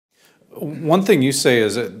One thing you say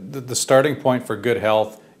is that the starting point for good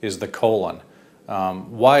health is the colon.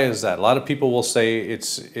 Why is that? A lot of people will say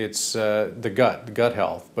it's the gut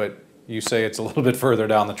health, but you say it's a little bit further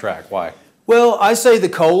down the track. Why? Well, I say the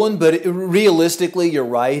colon, but realistically, you're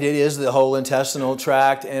right. It is the whole intestinal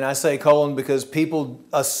tract, and I say colon because people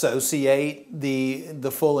associate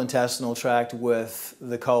the full intestinal tract with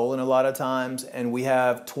the colon a lot of times, and we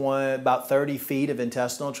have about 30 feet of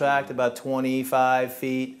intestinal tract, about 25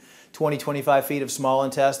 feet of small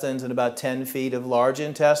intestines, and about 10 feet of large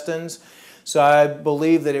intestines. So I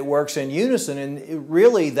believe that it works in unison, and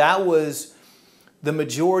really that was the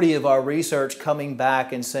majority of our research coming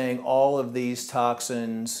back and saying all of these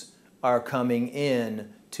toxins are coming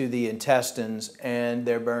in to the intestines and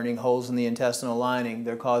they're burning holes in the intestinal lining.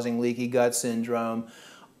 They're causing leaky gut syndrome.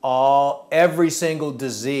 Every single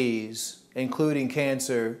disease, including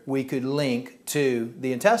cancer, we could link to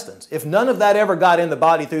the intestines. If none of that ever got in the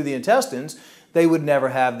body through the intestines, they would never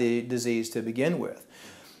have the disease to begin with.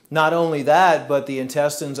 Not only that, but the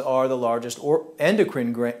intestines are the largest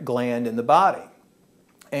endocrine gland in the body.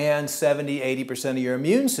 And 70–80% of your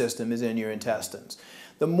immune system is in your intestines.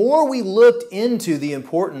 The more we looked into the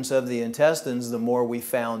importance of the intestines, the more we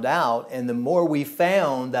found out, and the more we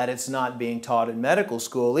found that it's not being taught in medical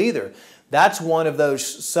school either. That's one of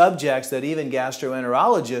those subjects that even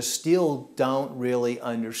gastroenterologists still don't really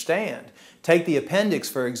understand. Take the appendix,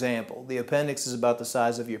 for example. The appendix is about the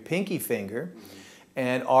size of your pinky finger,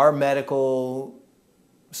 and our medical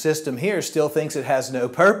system here still thinks it has no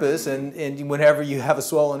purpose, and whenever you have a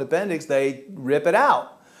swollen appendix, they rip it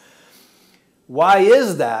out. Why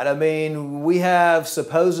is that? I mean, we have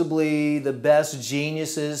supposedly the best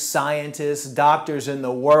geniuses, scientists, doctors in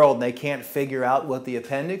the world, and they can't figure out what the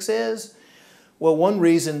appendix is. Well, one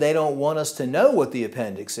reason they don't want us to know what the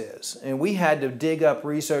appendix is, and we had to dig up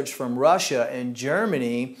research from Russia and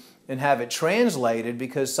Germany and have it translated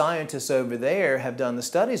because scientists over there have done the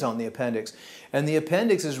studies on the appendix. And the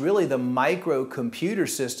appendix is really the microcomputer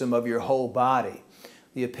system of your whole body.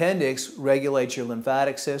 The appendix regulates your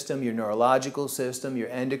lymphatic system, your neurological system, your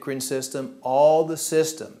endocrine system, all the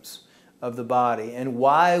systems of the body. And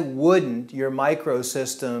why wouldn't your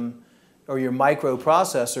microsystem or your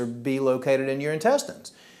microprocessor be located in your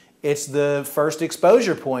intestines? It's the first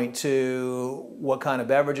exposure point to what kind of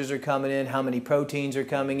beverages are coming in, how many proteins are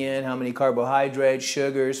coming in, how many carbohydrates,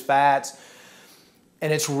 sugars, fats.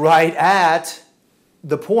 And it's right at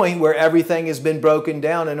the point where everything has been broken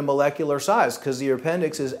down in a molecular size because the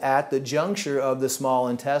appendix is at the juncture of the small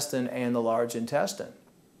intestine and the large intestine.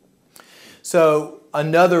 So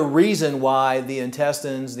another reason why the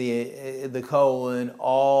intestines, the colon,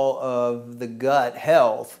 all of the gut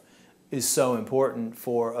health is so important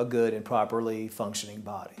for a good and properly functioning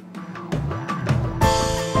body.